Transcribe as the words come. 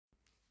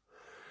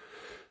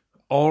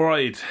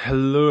Alright,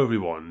 hello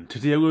everyone.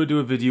 Today I'm going to do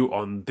a video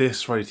on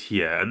this right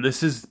here, and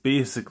this is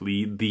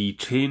basically the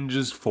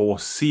changes for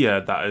Seer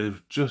that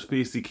have just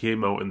basically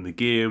came out in the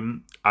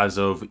game as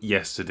of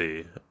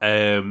yesterday.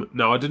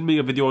 Now I didn't make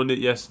a video on it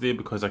yesterday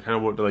because I kind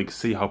of wanted to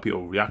see how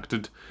people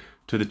reacted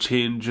to the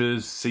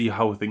changes, see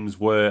how things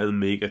were, and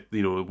make it,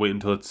 wait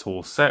until it's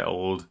all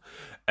settled.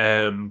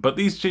 But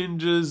these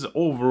changes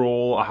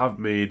overall have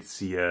made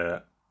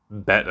Seer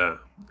better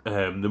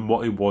than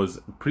what it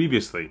was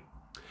previously.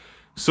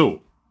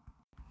 So,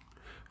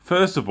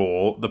 first of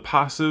all, the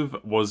passive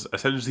was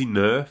essentially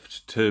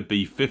nerfed to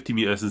be 50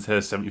 meters instead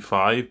of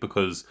 75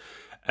 because,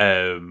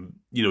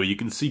 you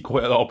can see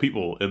quite a lot of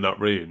people in that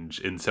range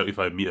in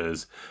 75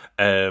 meters.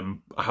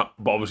 But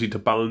obviously to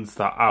balance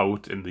that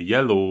out in the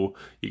yellow,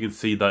 you can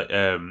see that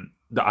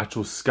the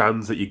actual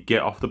scans that you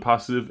get off the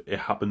passive, it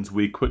happens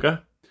way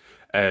quicker.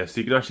 So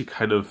you can actually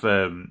kind of,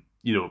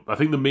 I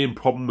think the main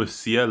problem with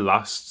Seer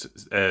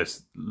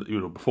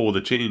before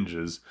the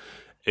changes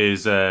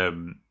is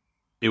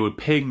it would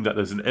ping that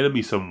there's an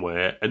enemy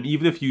somewhere, and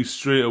even if you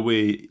straight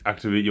away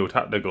activate your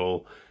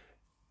tactical,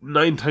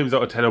 9 times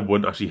out of 10 I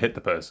wouldn't actually hit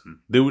the person.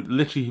 They would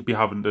literally be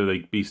having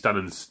to be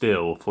standing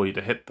still for you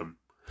to hit them.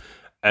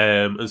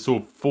 And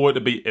so for it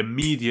to be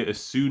immediate as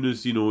soon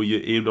as you're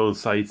aimed on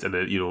sights and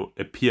it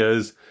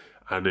appears,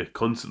 and it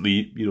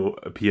constantly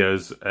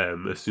appears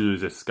as soon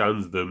as it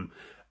scans them,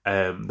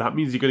 that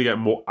means you're going to get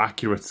more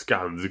accurate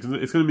scans.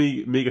 It's going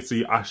to make it so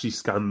you actually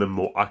scan them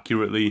more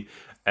accurately.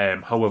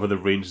 However, the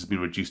range has been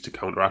reduced to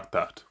counteract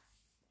that.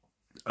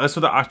 As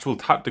for the actual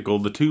tactical,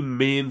 the two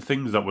main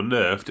things that were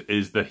nerfed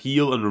is the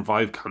heal and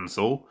revive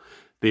cancel.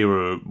 They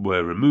were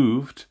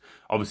removed,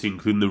 obviously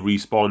including the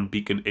respawn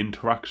beacon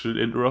interaction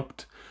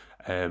interrupt.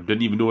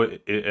 Didn't even know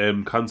it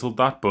cancelled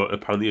that, but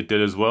apparently it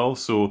did as well.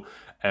 So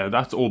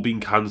that's all been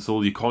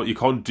cancelled. You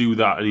can't do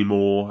that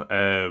anymore.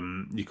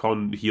 You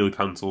can't heal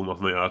cancel,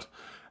 nothing like that.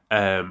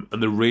 And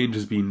the range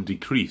has been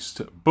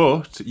decreased,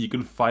 but you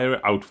can fire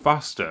it out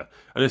faster,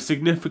 and it's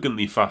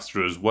significantly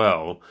faster as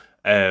well.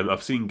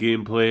 I've seen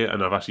gameplay,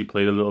 and I've actually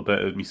played a little bit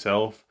of it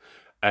myself,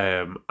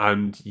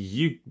 and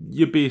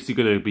you're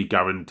basically going to be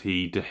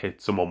guaranteed to hit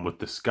someone with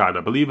the scan.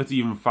 I believe it's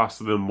even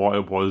faster than what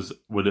it was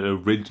when it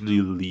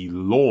originally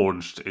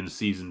launched in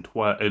season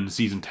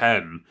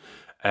 10.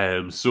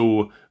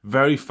 So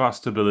very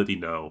fast ability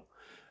now.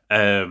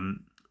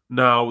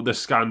 Now, the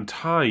scan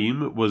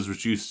time was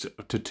reduced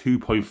to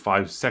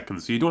 2.5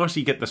 seconds, so you don't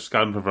actually get the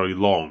scan for very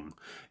long.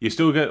 You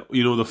still get,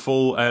 the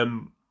full,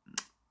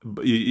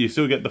 you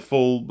still get the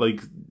full,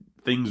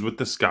 things with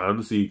the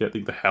scan, so you get,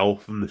 the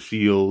health and the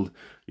shield,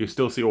 you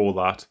still see all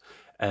that,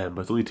 but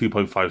it's only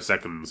 2.5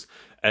 seconds.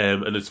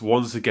 And it's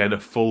once again a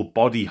full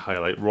body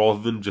highlight,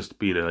 rather than just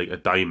being a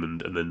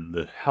diamond and then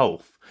the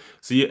health.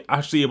 So you're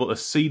actually able to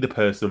see the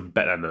person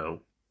better now.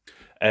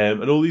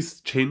 And all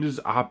these changes,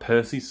 I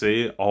personally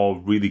say, are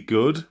really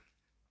good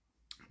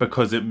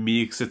because it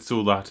makes it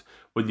so that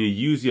when you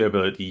use your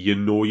ability, you're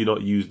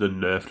not using a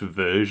nerfed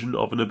version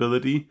of an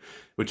ability,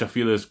 which I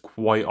feel is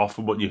quite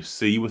often what you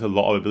see with a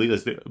lot of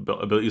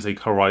abilities like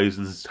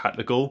Horizon's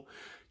Tactical.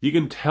 You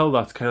can tell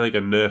that's kind of like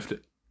a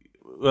nerfed,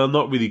 well,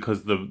 not really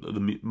because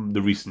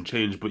the recent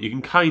change, but you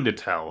can kind of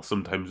tell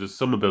sometimes with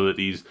some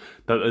abilities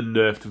that are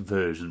nerfed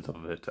versions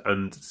of it.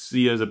 And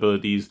Seer's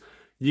abilities,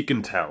 you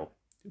can tell.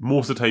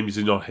 Most of the time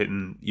you're not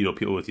hitting,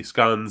 people with your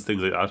scans,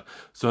 things like that.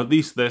 So at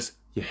least this,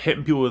 you're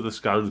hitting people with the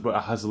scans, but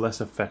it has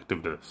less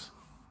effectiveness.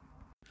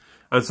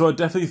 And so I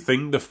definitely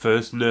think the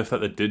first nerf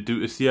that they did do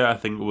to Seer, I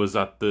think it was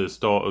at the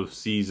start of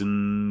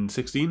season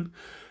 16,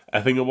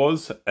 I think it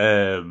was.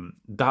 That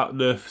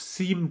nerf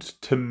seemed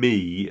to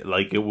me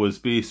like it was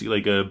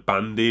basically like a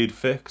band-aid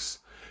fix.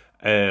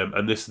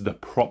 And this is the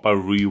proper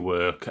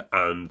rework,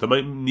 and there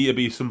might need to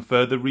be some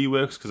further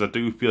reworks because I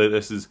do feel like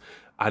this is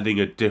adding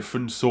a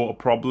different sort of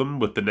problem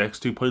with the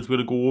next 2 points we're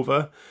going to go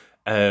over.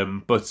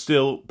 But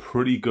still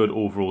pretty good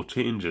overall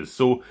changes.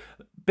 So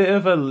bit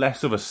of a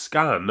less of a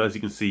scan, as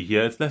you can see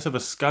here. It's less of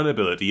a scan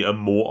ability and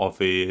more of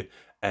a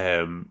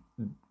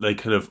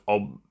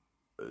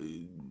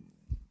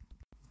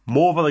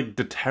more of a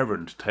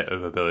deterrent type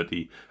of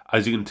ability,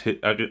 as you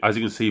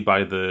can see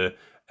by the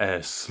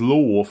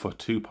slow for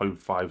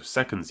 2.5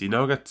 seconds. You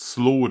now get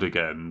slowed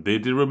again. They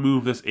did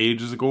remove this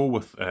ages ago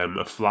with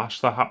a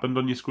flash that happened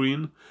on your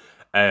screen.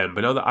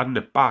 But now they're adding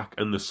it back,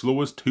 and the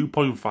slow is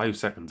 2.5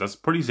 seconds. That's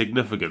pretty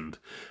significant.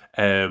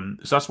 So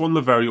that's one of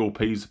the very OP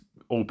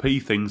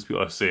things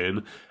people are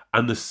saying.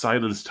 And the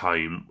silence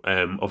time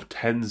of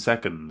 10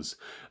 seconds.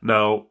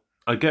 Now,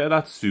 I'll get to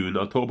that soon.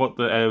 I'll talk about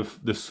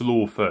the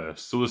slow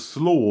first. So the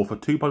slow for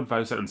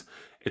 2.5 seconds,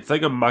 it's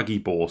like a Maggie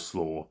Ball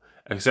slow.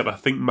 Except I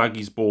think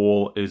Maggie's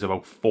ball is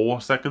about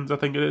 4 seconds, I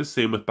think it is.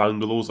 Same with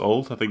Bangalow's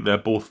ult. I think they're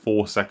both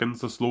 4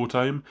 seconds the slow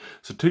time.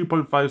 So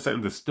 2.5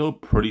 seconds is still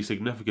pretty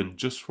significant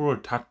just for a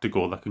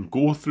tactical that can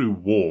go through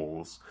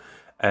walls.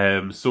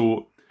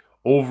 So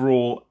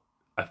overall,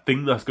 I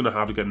think that's going to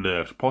have to get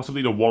nerfed.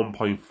 Possibly to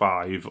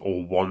 1.5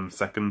 or 1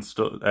 second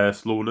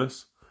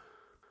slowness.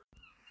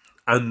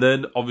 And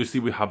then obviously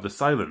we have the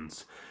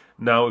silence.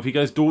 Now, if you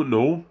guys don't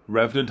know,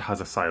 Revenant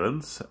has a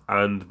silence,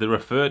 and they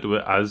refer to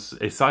it as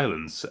a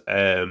silence.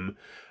 And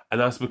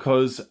that's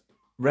because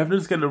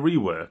Revenant's getting a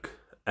rework.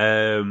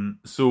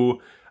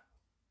 So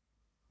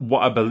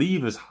what I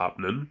believe is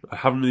happening, I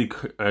haven't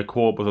really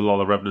caught up with a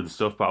lot of Revenant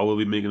stuff, but I will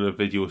be making a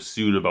video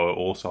soon about it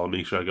also. I'll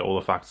make sure I get all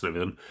the facts and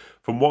everything.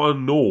 From what I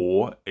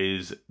know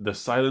is the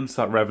silence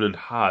that Revenant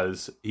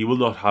has, he will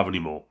not have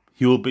anymore.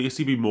 He will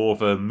basically be more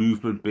of a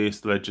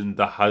movement-based legend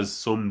that has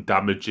some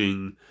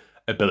damaging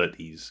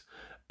abilities.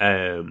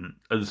 And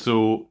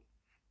so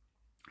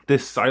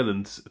this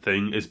silence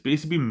thing is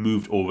basically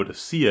moved over to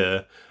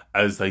Seer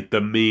as like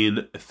the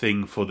main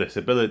thing for this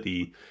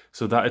ability,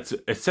 so that it's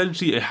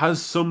essentially, it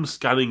has some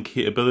scanning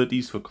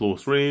capabilities for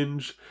close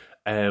range,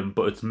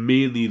 but it's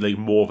mainly like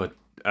more of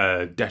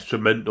a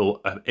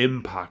detrimental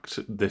impact,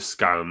 this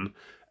scan,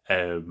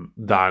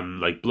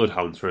 than like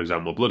Bloodhounds, for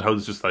example.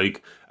 Bloodhound's just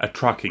like a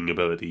tracking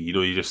ability. You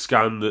know, you just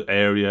scan the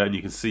area and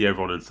you can see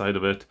everyone inside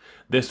of it.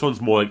 This one's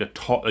more like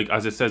like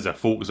as it says, a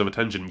focus of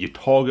attention. You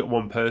target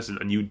one person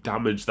and you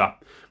damage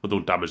that. Well,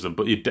 don't damage them,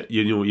 but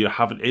you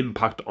have an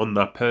impact on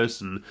that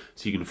person,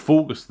 so you can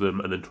focus them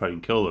and then try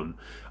and kill them.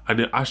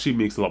 And it actually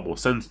makes a lot more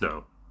sense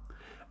now.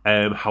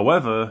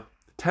 However,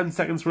 10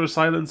 seconds for a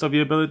silence of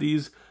your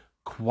abilities,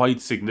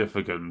 quite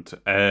significant.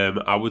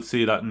 I would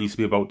say that needs to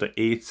be about the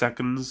 8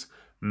 seconds.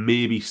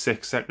 Maybe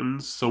 6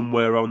 seconds,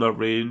 somewhere around that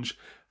range.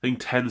 I think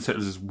 10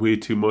 seconds is way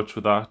too much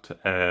for that.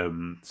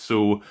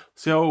 So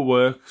see how it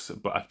works,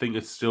 but I think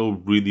it's still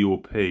really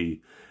OP.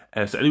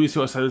 So enemies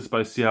who are silenced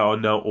by Seer are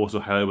now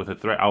also highlighted with a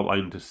threat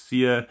outline to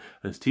Seer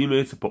and his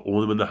teammates, but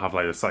only when they have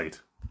line of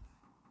sight.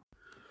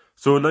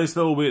 So a nice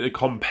little way to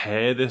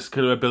compare this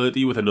kind of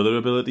ability with another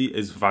ability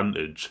is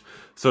Vantage.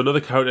 So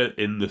another character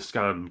in the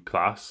scan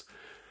class,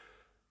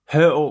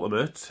 her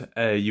ultimate,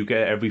 you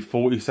get every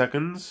 40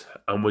 seconds,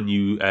 and when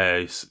you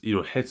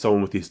hit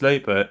someone with your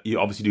sniper, you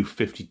obviously do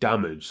 50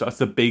 damage. So that's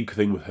the big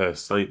thing with her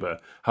sniper.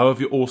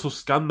 However, you also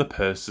scan the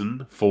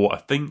person for, I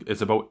think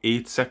it's about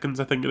 8 seconds,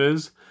 I think it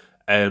is,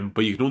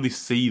 but you can only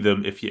see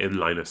them if you're in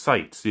line of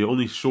sight. So it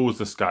only shows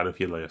the scan if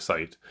you're in line of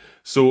sight.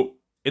 So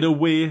in a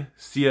way,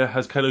 Seer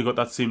has kind of got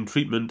that same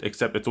treatment,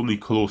 except it's only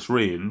close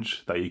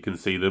range that you can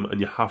see them,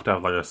 and you have to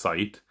have line of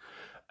sight.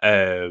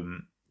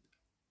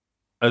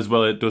 As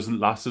well, it doesn't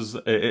last as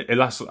it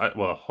lasts.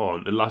 Well,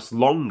 hold on, it lasts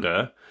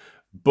longer,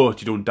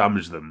 but you don't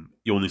damage them.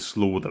 You only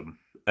slow them.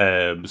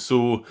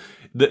 So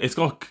it's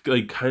got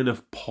like kind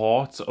of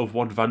parts of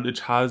what Vantage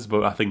has,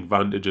 but I think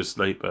Vantage's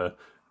sniper,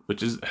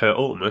 which is her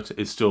ultimate,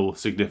 is still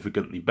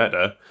significantly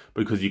better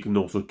because you can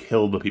also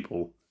kill the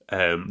people.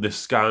 This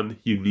scan,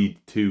 you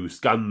need to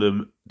scan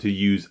them to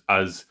use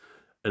as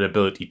an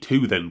ability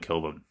to then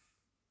kill them.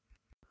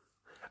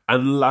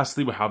 And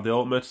lastly, we have the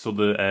ultimate, so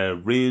the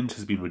range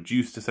has been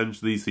reduced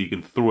essentially, so you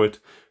can throw it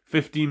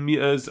 15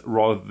 meters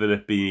rather than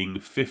it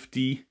being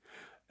 50.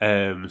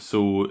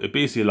 So it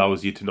basically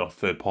allows you to not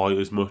third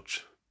party as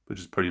much, which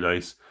is pretty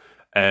nice.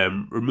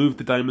 Remove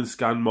the diamond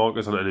scan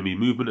markers on enemy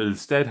movement, and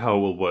instead how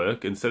it will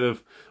work, instead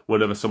of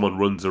whenever someone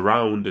runs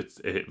around,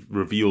 it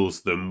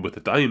reveals them with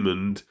a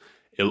diamond,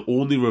 it'll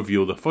only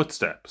reveal the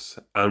footsteps.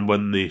 And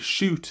when they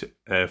shoot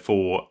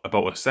for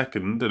about a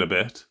second and a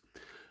bit,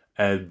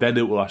 then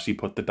it will actually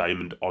put the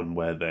diamond on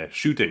where they're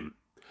shooting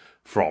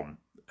from.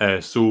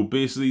 So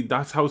basically,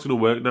 that's how it's going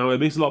to work now. It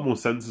makes a lot more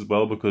sense as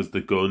well because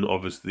the gun,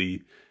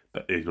 obviously,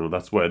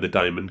 that's where the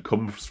diamond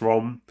comes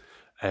from.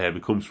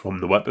 It comes from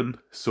the weapon.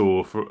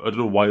 So I don't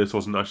know why this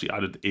wasn't actually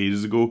added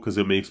ages ago, because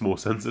it makes more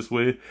sense this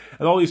way.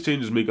 And all these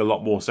changes make a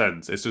lot more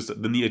sense. It's just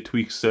that they need to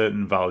tweak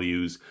certain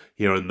values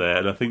here and there.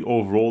 And I think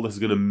overall this is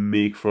going to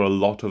make for a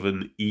lot of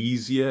an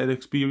easier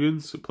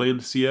experience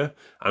playing Seer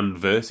and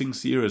versing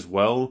Seer as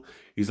well.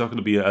 He's not going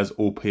to be as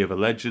OP of a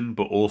legend,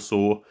 but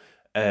also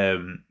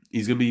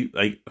he's going to be,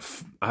 like,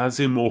 as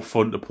in more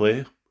fun to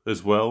play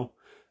as well.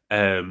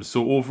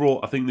 So overall,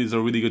 I think these are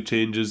really good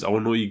changes. I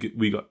want to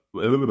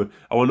know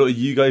what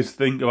you guys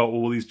think about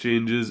all these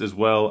changes as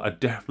well. I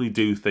definitely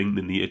do think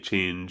they need to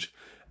change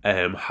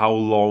how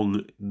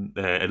long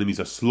enemies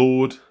are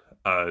slowed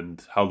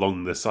and how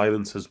long they're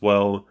silenced as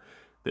well.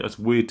 I think that's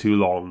way too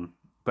long.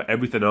 But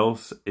everything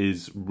else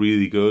is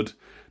really good.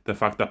 The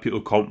fact that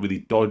people can't really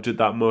dodge it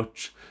that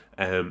much,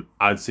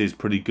 I'd say is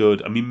pretty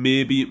good. I mean,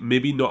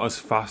 maybe not as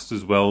fast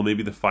as well.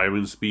 Maybe the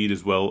firing speed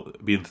as well,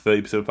 being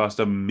 30%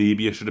 faster.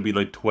 Maybe it should have been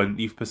like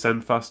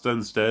 20% faster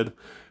instead,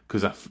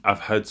 because I've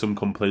heard some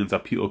complaints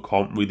that people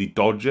can't really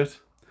dodge it.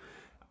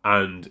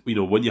 And, you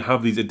know, when you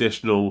have these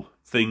additional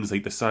things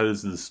like the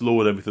silence and the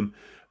slow and everything,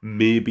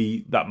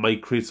 maybe that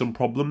might create some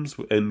problems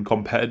in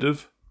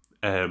competitive.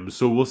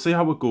 So we'll see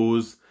how it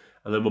goes.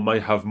 And then we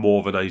might have more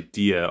of an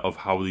idea of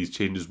how these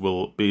changes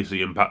will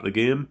basically impact the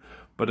game.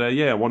 But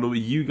yeah, I wonder what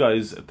you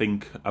guys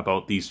think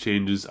about these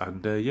changes.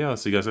 And yeah, I'll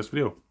see you guys next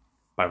video.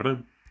 Bye for now.